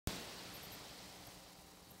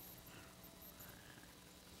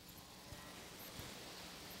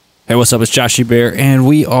Hey, what's up? It's JoshieBear, and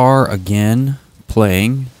we are again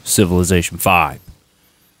playing Civilization 5.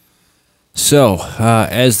 So,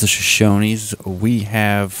 as the Shoshones, we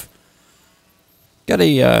have got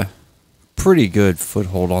a pretty good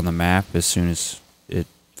foothold on the map as soon as it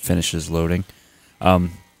finishes loading.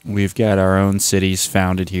 We've got our own cities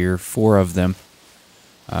founded here, 4 of them,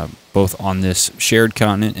 both on this shared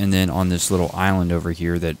continent and then on this little island over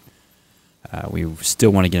here that we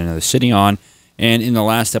still want to get another city on. And in the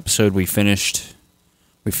last episode, we finished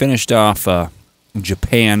off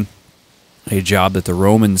Japan, a job that the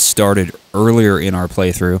Romans started earlier in our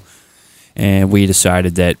playthrough, and we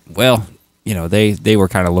decided that, well, you know, they were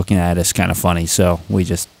kind of looking at us kind of funny, so we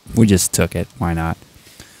just took it. Why not?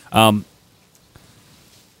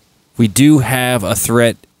 We do have a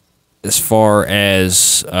threat as far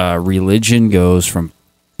as religion goes from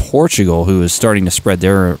Portugal, who is starting to spread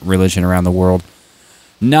their religion around the world.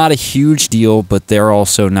 Not a huge deal, but they're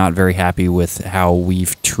also not very happy with how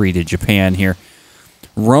we've treated Japan here.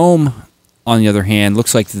 Rome, on the other hand,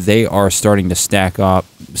 looks like they are starting to stack up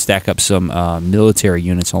some military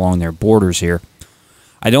units along their borders here.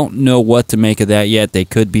 I don't know what to make of that yet. They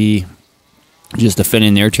could be just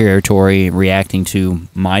defending their territory, reacting to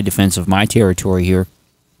my defense of my territory here,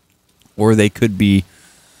 or they could be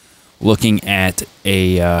looking at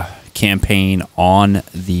a campaign on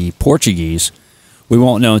the Portuguese. We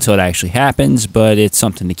won't know until it actually happens, but it's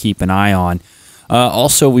something to keep an eye on.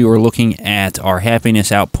 Also, we were looking at our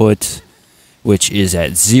happiness output, which is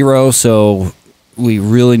at 0, so we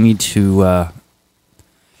really need to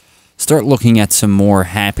start looking at some more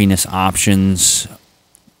happiness options,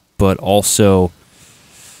 but also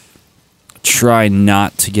try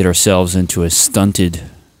not to get ourselves into a stunted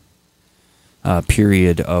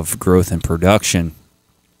period of growth and production.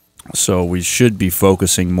 So we should be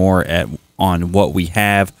focusing more on what we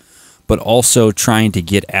have, but also trying to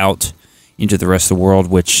get out into the rest of the world,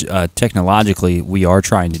 which technologically we are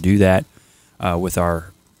trying to do that with what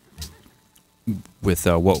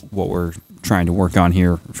we're trying to work on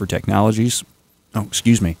here for technologies. Oh,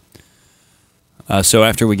 excuse me. So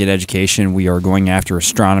after we get education, we are going after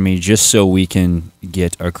astronomy just so we can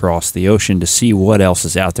get across the ocean to see what else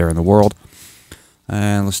is out there in the world.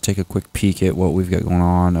 And let's take a quick peek at what we've got going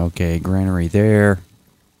on. Okay, granary there.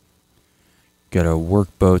 Got a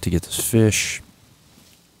workboat to get this fish.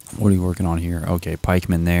 What are you working on here? Okay,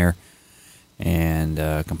 pikeman there. And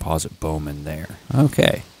composite bowman there.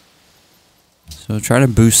 Okay. So try to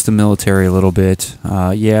boost the military a little bit.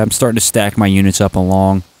 Yeah, I'm starting to stack my units up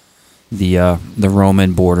along the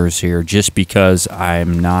Roman borders here just because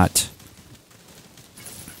I'm not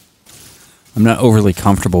overly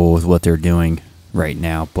comfortable with what they're doing right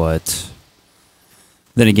now, but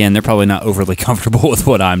then again, they're probably not overly comfortable with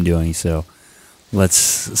what I'm doing, so let's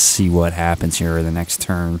see what happens here in the next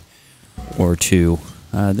turn or two.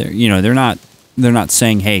 They're not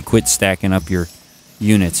saying, hey, quit stacking up your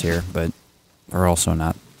units here, but are also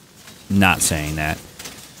not saying that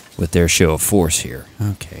with their show of force here.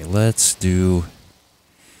 Okay, let's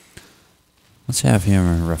have him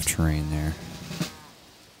in rough terrain there.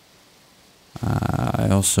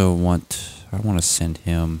 I want to send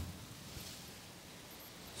him.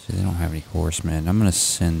 See, they don't have any horsemen. I'm going to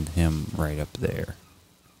send him right up there.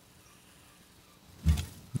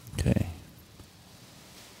 Okay.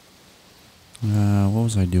 What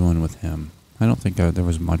was I doing with him? I don't think there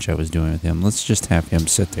was much I was doing with him. Let's just have him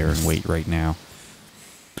sit there and wait right now.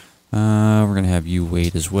 We're going to have you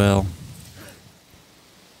wait as well.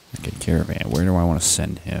 Okay, caravan. Where do I want to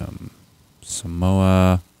send him?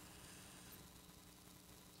 Samoa.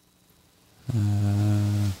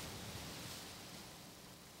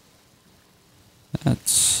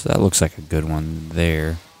 That looks like a good one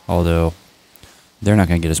there. Although they're not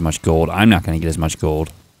going to get as much gold. I'm not going to get as much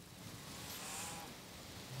gold.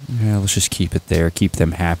 Yeah, let's just keep it there. Keep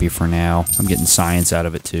them happy for now. I'm getting science out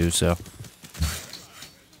of it too, so.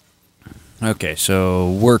 Okay,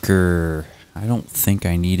 so worker. I don't think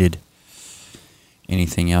I needed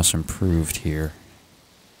anything else improved here.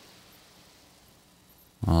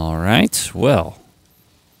 All right, well,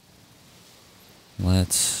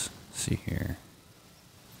 let's see here.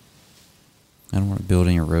 I don't want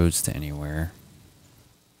building roads to anywhere.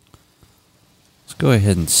 Let's go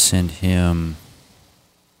ahead and send him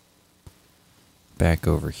back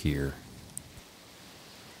over here.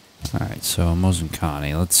 All right, so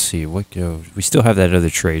Mozankani, let's see what goes. We still have that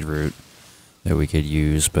other trade route that we could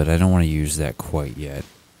use, but I don't want to use that quite yet.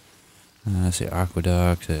 Let's see,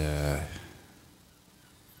 aqueduct.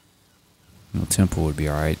 No, temple would be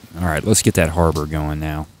all right. All right, let's get that harbor going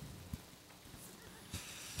now.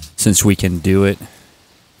 Since we can do it.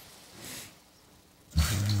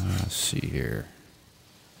 see here.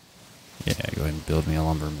 Yeah, go ahead and build me a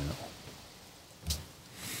lumber mill.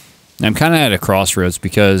 I'm kind of at a crossroads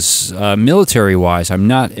because military-wise, I'm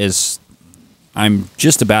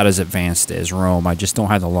just about as advanced as Rome. I just don't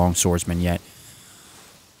have the long swordsman yet.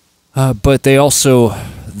 But they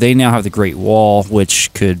now have the Great Wall,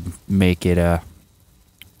 which could make it a...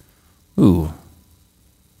 Ooh.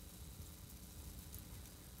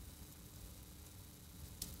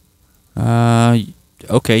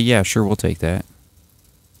 Okay, yeah, sure, we'll take that.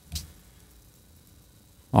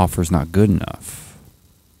 Offer's not good enough.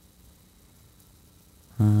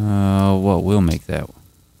 What will make that?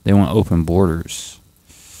 They want open borders.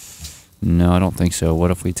 No, I don't think so.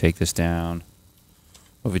 What if we take this down?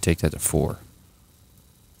 What if we take that to 4?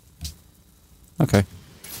 Okay.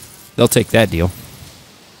 They'll take that deal.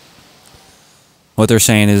 What they're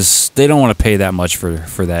saying is they don't want to pay that much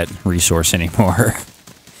for that resource anymore.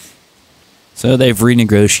 So they've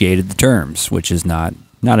renegotiated the terms, which is not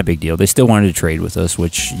a big deal. They still wanted to trade with us,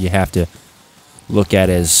 which you have to look at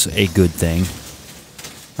as a good thing.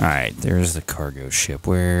 Alright, there's the cargo ship.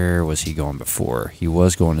 Where was he going before? He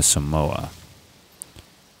was going to Samoa.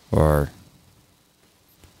 Or...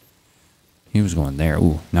 he was going there.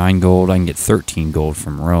 Ooh, 9 gold. I can get 13 gold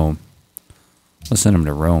from Rome. Let's send him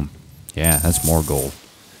to Rome. Yeah, that's more gold.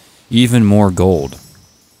 Even more gold.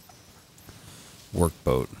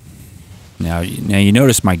 Workboat. Now you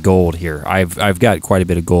notice my gold here. I've got quite a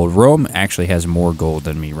bit of gold. Rome actually has more gold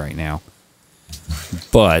than me right now.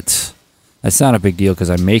 But that's not a big deal because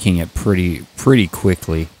I'm making it pretty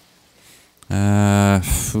quickly. All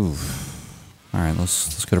right,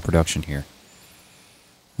 let's go to production here.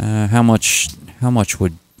 How much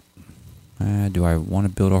would do I want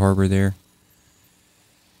to build a harbor there?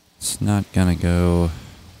 It's not gonna go.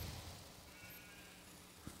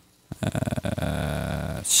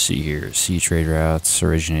 Let's see here. Sea trade routes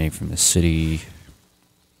originating from the city.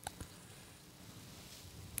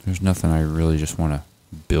 There's nothing I really just want to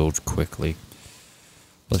build quickly.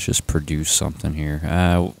 Let's just produce something here.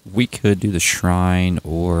 We could do the shrine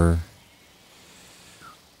or...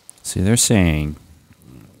 see, they're saying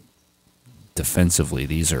defensively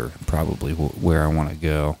these are probably where I want to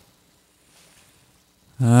go.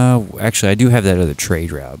 Actually, I do have that other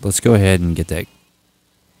trade route. Let's go ahead and get that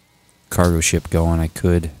cargo ship going. I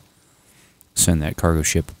could send that cargo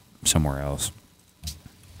ship somewhere else.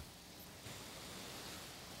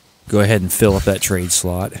 Go ahead and fill up that trade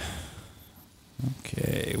slot.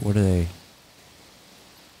 Okay, what are they?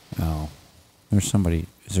 Oh, there's somebody.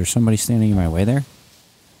 Is there somebody standing in my way there?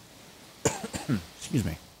 Excuse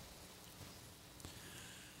me.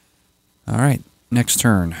 All right, next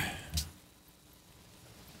turn.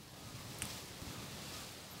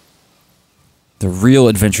 The real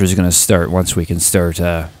adventure is going to start once we can start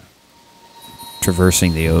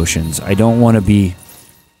traversing the oceans. I don't want to be...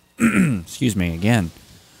 excuse me again.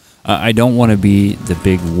 I don't want to be the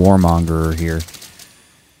big warmonger here.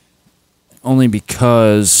 Only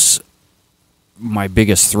because my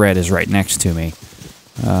biggest threat is right next to me.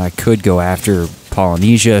 I could go after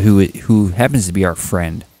Polynesia, who happens to be our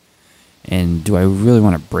friend. And do I really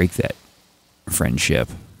want to break that friendship?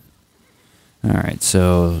 Alright,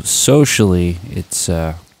 so socially, it's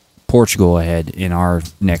Portugal ahead in our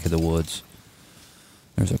neck of the woods.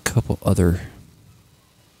 There's a couple other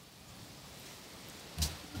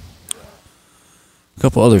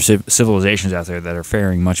civilizations out there that are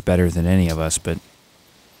faring much better than any of us, but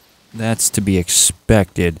that's to be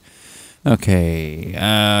expected. Okay,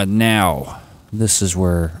 now, this is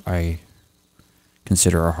where I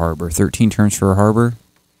consider a harbor. 13 turns for a harbor?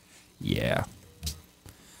 Yeah.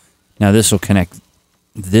 Now this will connect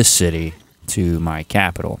this city to my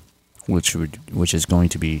capital, which is going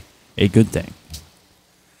to be a good thing.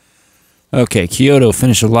 Okay, Kyoto,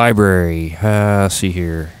 finish the library. Let's see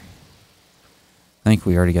here. I think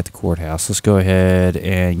we already got the courthouse. Let's go ahead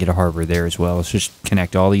and get a harbor there as well. Let's just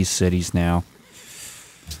connect all these cities now.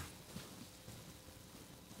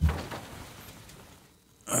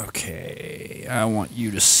 Okay, I want you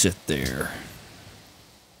to sit there.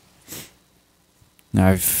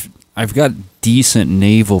 Now I've got decent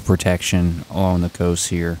naval protection along the coast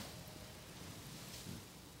here.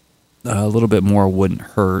 A little bit more wouldn't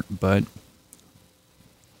hurt, but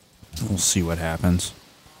we'll see what happens.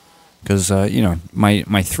 Because, you know,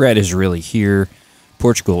 my threat is really here.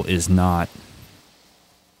 Portugal is not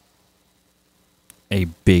a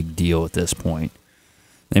big deal at this point.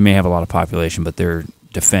 They may have a lot of population, but their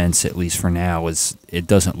defense, at least for now, it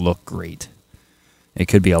doesn't look great. It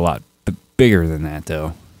could be a lot bigger than that,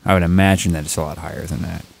 though. I would imagine that it's a lot higher than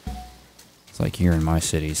that. It's like here in my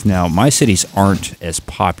cities. Now, my cities aren't as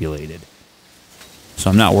populated. So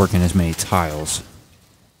I'm not working as many tiles.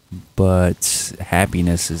 But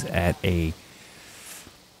happiness is at a...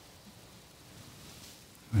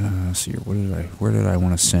 let's see here. Where did I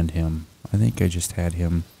want to send him? I think I just had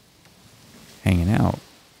him hanging out.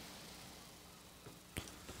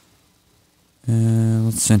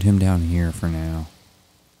 Let's send him down here for now.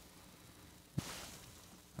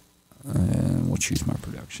 We'll choose my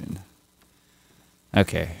production.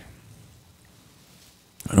 Okay.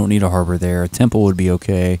 I don't need a harbor there. A temple would be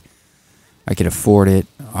okay. I could afford it.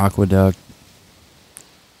 Aqueduct.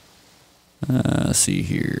 Let's see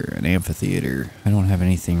here. An amphitheater. I don't have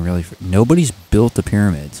anything really. Nobody's built the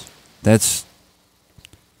pyramids. That's...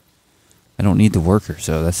 I don't need the worker,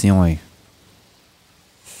 so that's the only...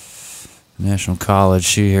 National College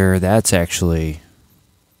here. That's actually...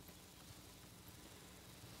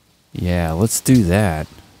 Yeah, let's do that.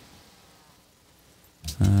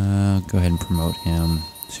 Go ahead and promote him.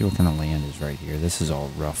 See what kind of land is right here. This is all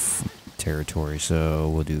rough territory, so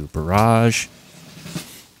we'll do barrage.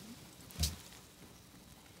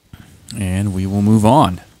 And we will move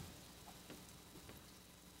on.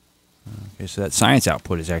 Okay, so that science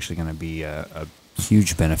output is actually going to be a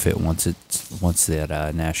huge benefit once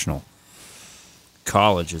that national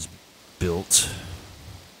college is built.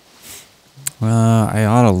 I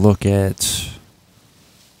ought to look at...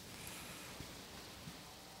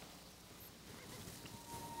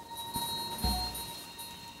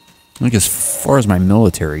 Like as far as my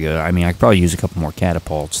military go, I mean, I could probably use a couple more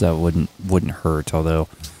catapults. That wouldn't hurt, although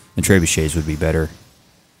the trebuchets would be better.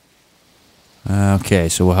 Okay,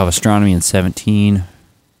 so we'll have astronomy in 17.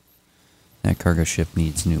 That cargo ship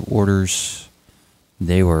needs new orders.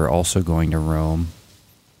 They were also going to Rome.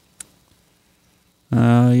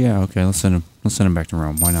 Yeah, okay, let's send them back to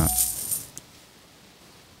Rome. Why not?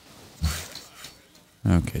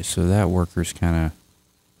 Okay, so that worker's kind of...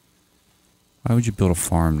 Why would you build a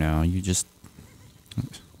farm now? You just...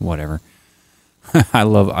 Whatever. I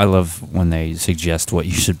love when they suggest what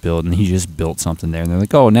you should build, and you just built something there, and they're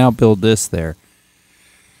like, oh, now build this there.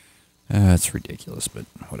 It's ridiculous, but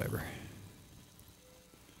whatever.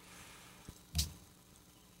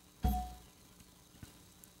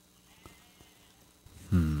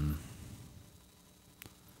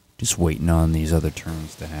 Just waiting on these other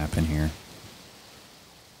turns to happen here.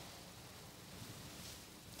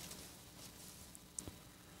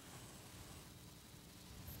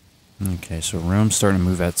 Okay, so Rome's starting to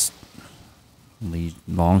move that lead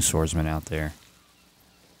longswordsman out there.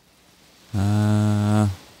 I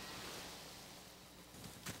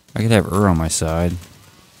could have Ur on my side,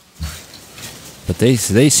 but they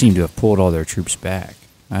seem to have pulled all their troops back.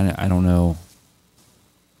 I don't know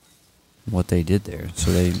what they did there.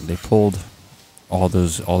 So they pulled all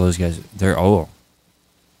those guys. Are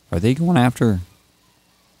they going after?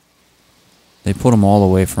 They pulled them all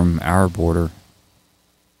away from our border.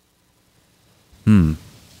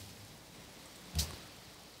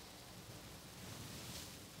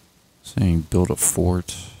 Saying build a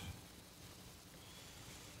fort.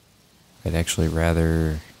 I'd actually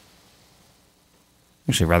rather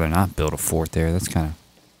not build a fort there. That's kind of...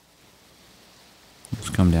 Let's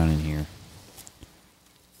come down in here.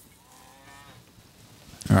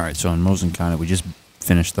 Alright, so in Mosenkana, we just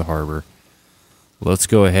finished the harbor. Let's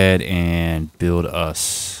go ahead and build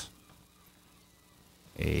us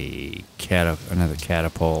another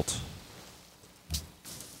catapult.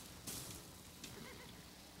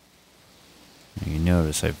 You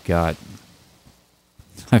notice I've got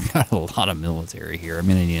a lot of military here. I'm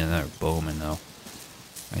gonna need another bowman though,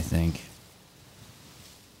 I think.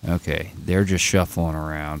 Okay, they're just shuffling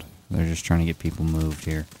around. They're just trying to get people moved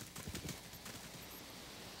here.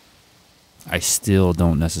 I still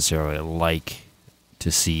don't necessarily like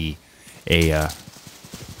to see a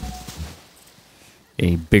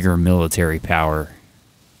bigger military power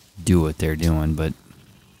do what they're doing, but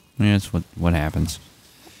yeah, that's what happens.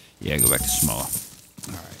 Yeah, go back to small.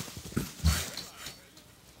 Alright.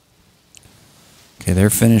 Okay,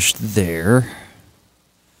 they're finished there.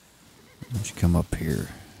 Why don't you come up here?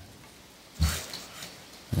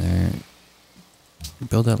 There.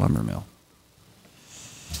 Build that lumber mill.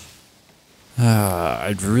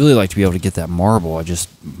 I'd really like to be able to get that marble.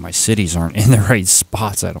 My cities aren't in the right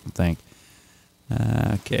spots, I don't think.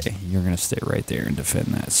 Okay, you're going to stay right there and defend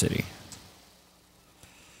that city.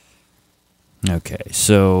 Okay,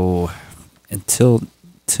 so until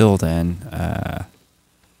then,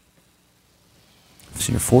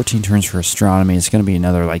 so you're 14 turns for astronomy. It's going to be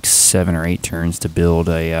another like 7 or 8 turns to build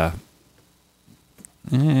a,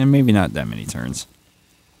 maybe not that many turns.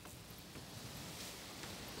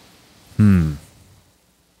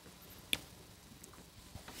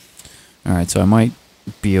 Alright, so I might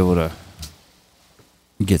be able to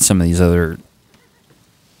get some of these other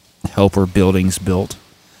helper buildings built.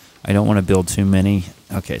 I don't want to build too many.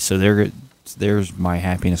 Okay, so there's my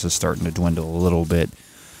happiness is starting to dwindle a little bit.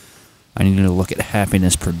 I need to look at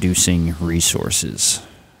happiness producing resources.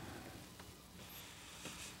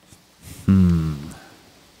 And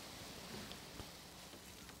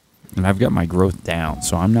I've got my growth down,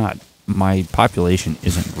 so my population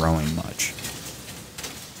isn't growing much.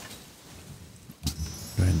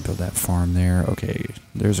 Go ahead and build that farm there. Okay,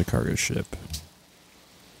 there's a cargo ship.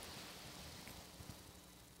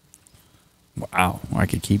 Wow, I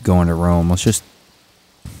could keep going to Rome. Let's just...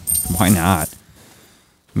 Why not?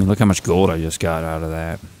 I mean, look how much gold I just got out of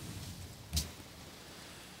that.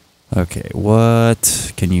 Okay,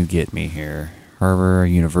 what can you get me here? Harbor,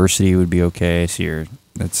 university would be okay. So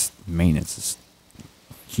that's maintenance is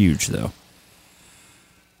huge, though.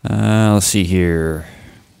 Let's see here.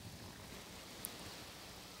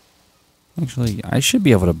 Actually, I should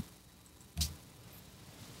be able to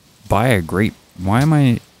buy a grape. Why am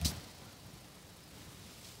I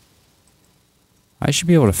should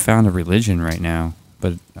be able to found a religion right now,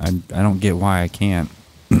 but I don't get why I can't.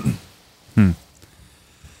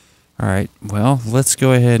 Alright, well, let's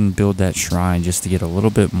go ahead and build that shrine just to get a little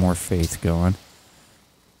bit more faith going.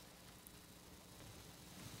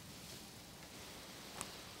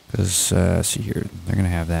 Because, see here, they're going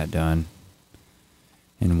to have that done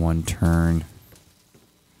in one turn.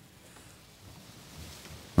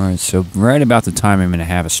 Alright, so right about the time I'm going to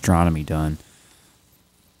have astronomy done,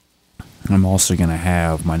 I'm also going to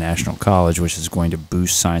have my national college, which is going to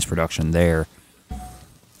boost science production there. Go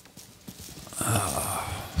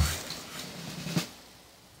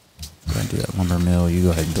ahead and do that lumber mill. You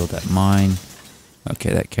go ahead and build that mine.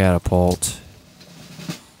 Okay, that catapult.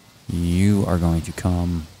 You are going to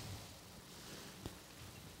come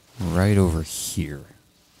right over here.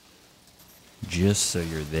 Just so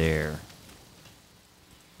you're there.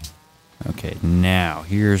 Okay, now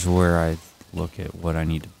here's where I look at what I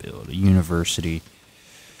need to build. A university.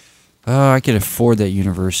 Oh, I could afford that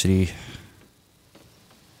university.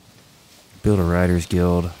 Build a writers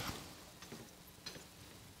guild.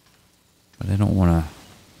 But I don't want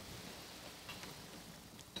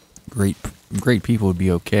to... Great people would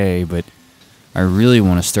be okay, but I really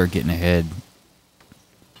want to start getting ahead.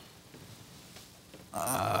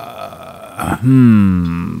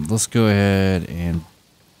 Let's go ahead and...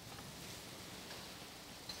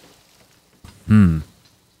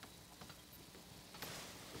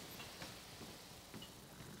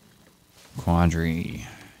 Quandary.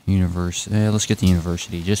 University. Let's get the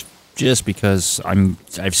university. Just because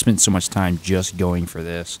I've spent so much time just going for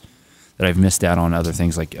this that I've missed out on other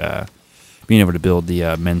things like being able to build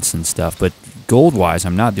the mints and stuff. But gold-wise,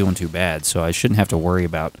 I'm not doing too bad, so I shouldn't have to worry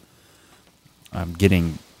about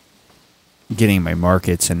getting my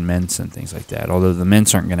markets and mints and things like that. Although the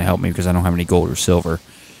mints aren't going to help me because I don't have any gold or silver.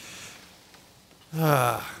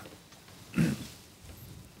 Why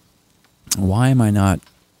am I not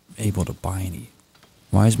able to buy any?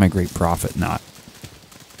 Why is my great profit not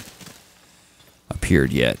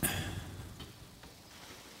appeared yet?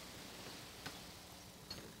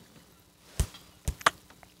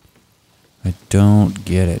 I don't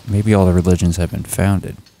get it. Maybe all the religions have been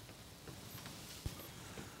founded.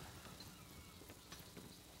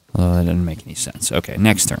 Well, that doesn't make any sense. Okay,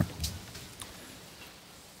 next turn.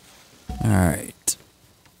 Alright.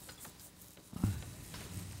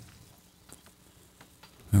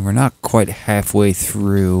 And we're not quite halfway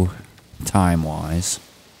through time-wise.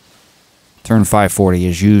 Turn 540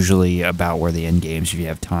 is usually about where the end games if you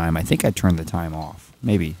have time. I think I turned the time off.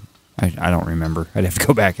 Maybe. I don't remember. I'd have to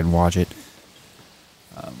go back and watch it.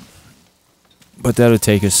 But that'll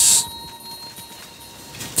take us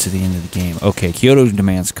to the end of the game. Okay, Kyoto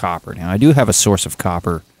demands copper. Now, I do have a source of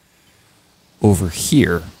copper over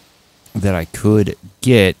here that I could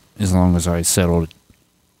get as long as I settled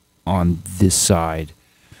on this side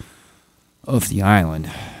of the island.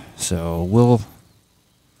 So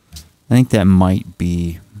I think that might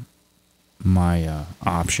be my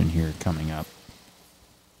option here coming up.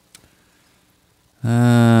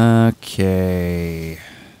 Okay.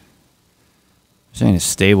 Saying a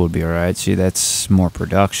stable would be alright. See, that's more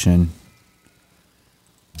production.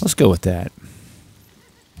 Let's go with that.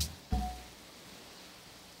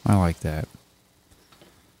 I like that.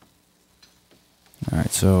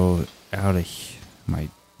 Alright, so out of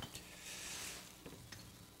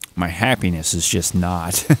my happiness is just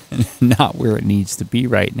not where it needs to be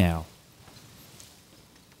right now.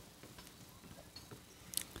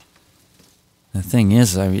 The thing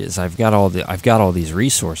is I've got all these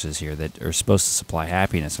resources here that are supposed to supply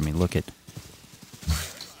happiness. I mean, look at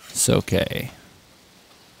It's okay.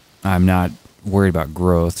 I'm not worried about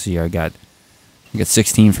growth. See, I got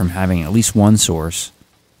 16 from having at least one source.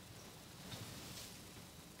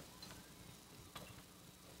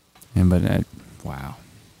 And wow,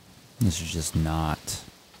 this is just not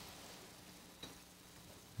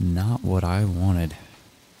what I wanted.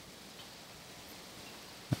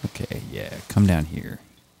 Okay, yeah, come down here.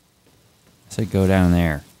 I said go down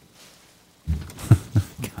there.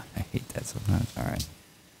 God, I hate that sometimes. All right,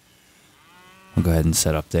 we'll go ahead and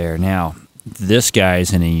set up there. Now, this guy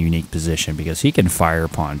is in a unique position because he can fire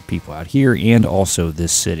upon people out here and also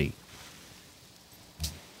this city.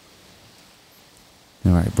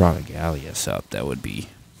 All right, brought a Gallius up. That would be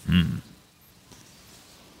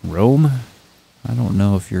Rome. I don't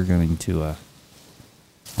know if you're going to.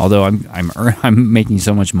 Although I'm making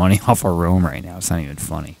so much money off of Rome right now, it's not even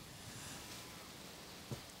funny.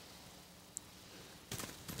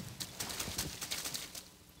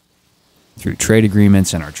 Through trade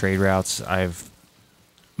agreements and our trade routes, I've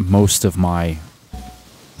most of my.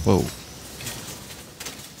 Whoa.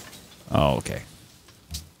 Oh, okay.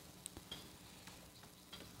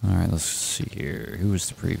 All right, let's see here. Who was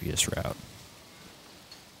the previous route?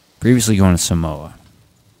 Previously going to Samoa.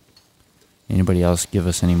 Anybody else give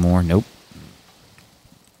us any more? Nope.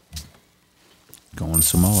 Going to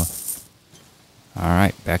Samoa. All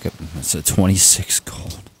right, back up. That's a 26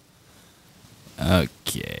 gold.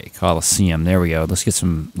 Okay, Colosseum. There we go. Let's get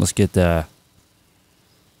some. Let's get the.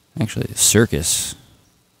 Actually, the circus.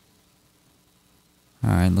 All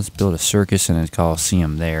right, let's build a circus and a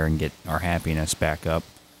Colosseum there and get our happiness back up.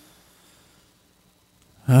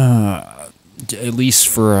 At least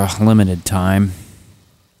for a limited time.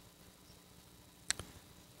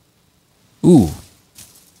 Ooh.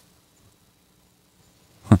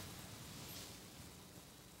 Huh.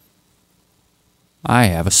 I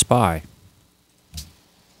have a spy.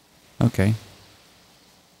 Okay.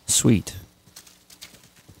 Sweet.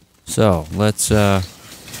 So, let's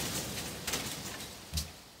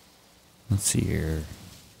see here.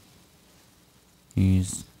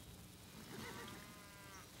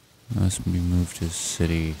 Let's be moved to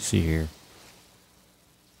city. See here.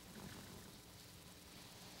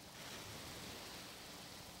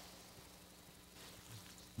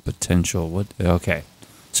 Potential. What? Okay.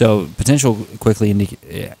 So potential quickly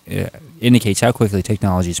indicates how quickly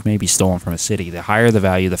technologies may be stolen from a city. The higher the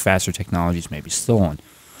value, the faster technologies may be stolen.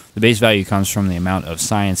 The base value comes from the amount of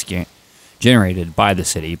science generated by the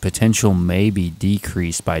city. Potential may be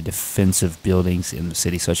decreased by defensive buildings in the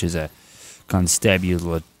city, such as a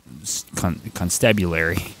constabulary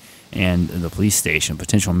and the police station.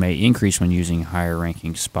 Potential may increase when using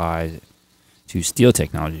higher-ranking spies to steal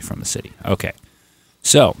technology from the city. Okay,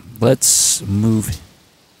 so let's move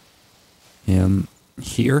him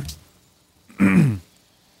here. All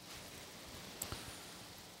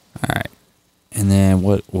right, and then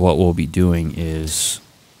what we'll be doing is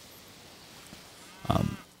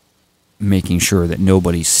making sure that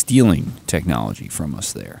nobody's stealing technology from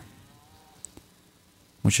us there,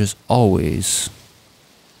 which is always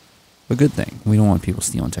a good thing. We don't want people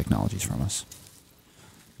stealing technologies from us.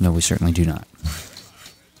 No, we certainly do not.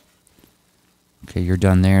 Okay, you're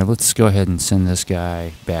done there. Let's go ahead and send this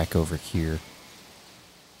guy back over here.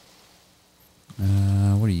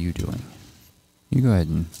 What are you doing? You go ahead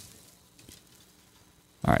and...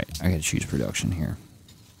 Alright, I gotta choose production here.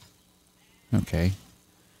 Okay.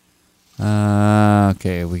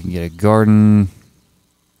 Okay, we can get a garden...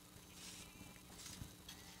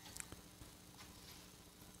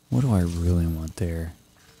 What do I really want there?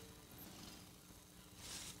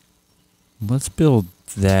 Let's build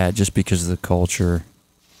that just because of the culture.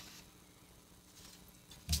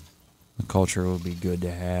 The culture will be good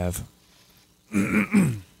to have.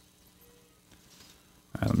 Alright,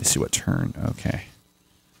 let me see what turn. Okay.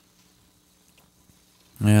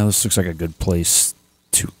 Yeah, this looks like a good place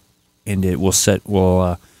to end it.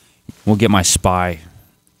 We'll get my spy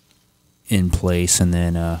in place and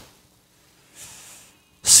then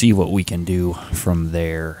see what we can do from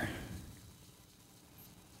there.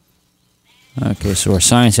 Okay, so our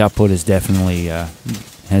science output is definitely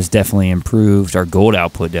has definitely improved. Our gold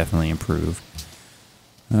output definitely improved.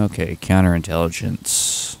 Okay,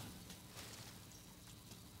 counterintelligence.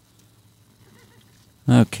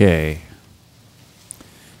 Okay.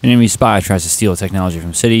 An enemy spy tries to steal technology from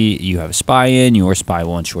a city. You have a spy in. Your spy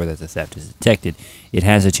will ensure that the theft is detected. It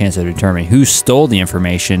has a chance of determining who stole the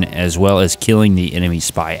information as well as killing the enemy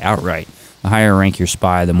spy outright. The higher rank your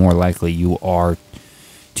spy, the more likely you are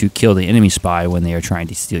to kill the enemy spy when they are trying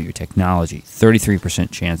to steal your technology. 33%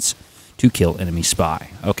 chance to kill enemy spy.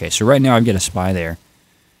 Okay, so right now I've got a spy there.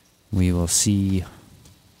 We will see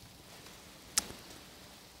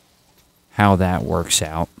how that works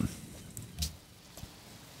out.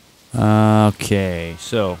 Okay,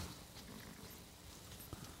 so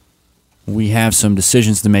we have some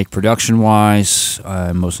decisions to make production-wise.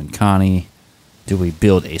 Mos and Connie, do we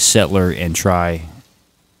build a settler and try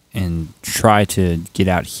to get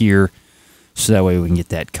out here so that way we can get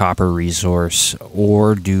that copper resource,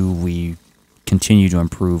 or do we continue to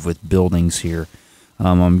improve with buildings here?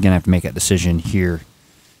 I'm going to have to make that decision here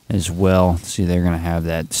as well. See, they're going to have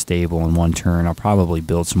that stable in 1 turn. I'll probably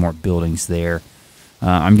build some more buildings there.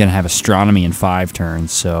 I'm going to have astronomy in 5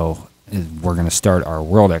 turns, so we're going to start our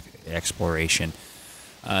world exploration.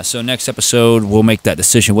 So next episode, we'll make that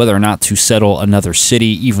decision whether or not to settle another city,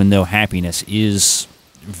 even though happiness is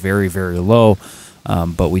very, very low.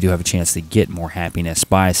 But we do have a chance to get more happiness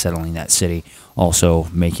by settling that city, also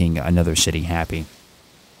making another city happy.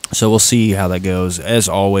 So we'll see how that goes. As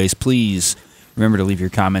always, please remember to leave your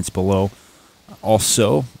comments below.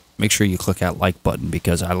 Also, make sure you click that like button,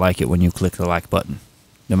 because I like it when you click the like button.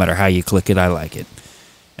 No matter how you click it, I like it.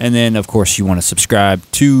 And then, of course, you want to subscribe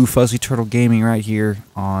to Fuzzy Turtle Gaming right here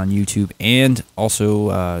on YouTube. And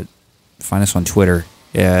also find us on Twitter.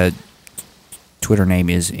 Twitter name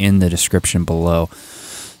is in the description below.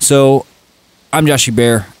 So, I'm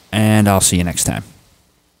JoshieBear, and I'll see you next time.